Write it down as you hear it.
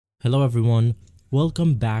Hello everyone,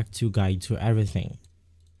 welcome back to Guide to Everything.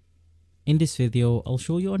 In this video, I'll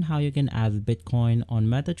show you on how you can add Bitcoin on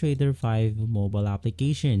MetaTrader 5 mobile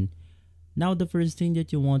application. Now the first thing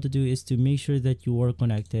that you want to do is to make sure that you are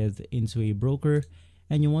connected into a broker,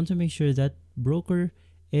 and you want to make sure that broker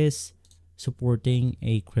is supporting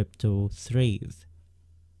a crypto trade.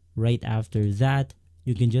 Right after that,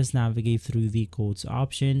 you can just navigate through the quotes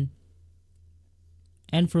option.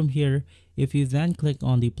 And from here, if you then click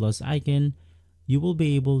on the plus icon, you will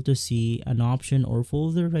be able to see an option or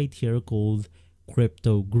folder right here called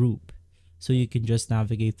crypto group. So you can just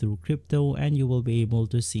navigate through crypto and you will be able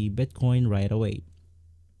to see Bitcoin right away.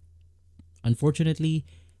 Unfortunately,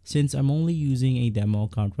 since I'm only using a demo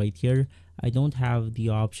account right here, I don't have the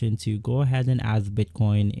option to go ahead and add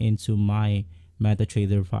Bitcoin into my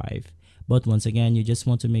MetaTrader 5. But once again, you just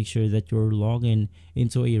want to make sure that you're logged in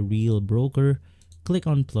into a real broker. Click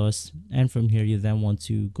on plus, and from here you then want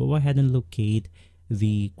to go ahead and locate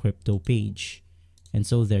the crypto page. And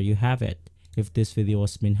so there you have it. If this video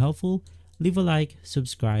has been helpful, leave a like,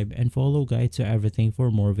 subscribe, and follow Guide to Everything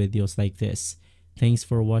for more videos like this. Thanks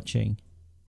for watching.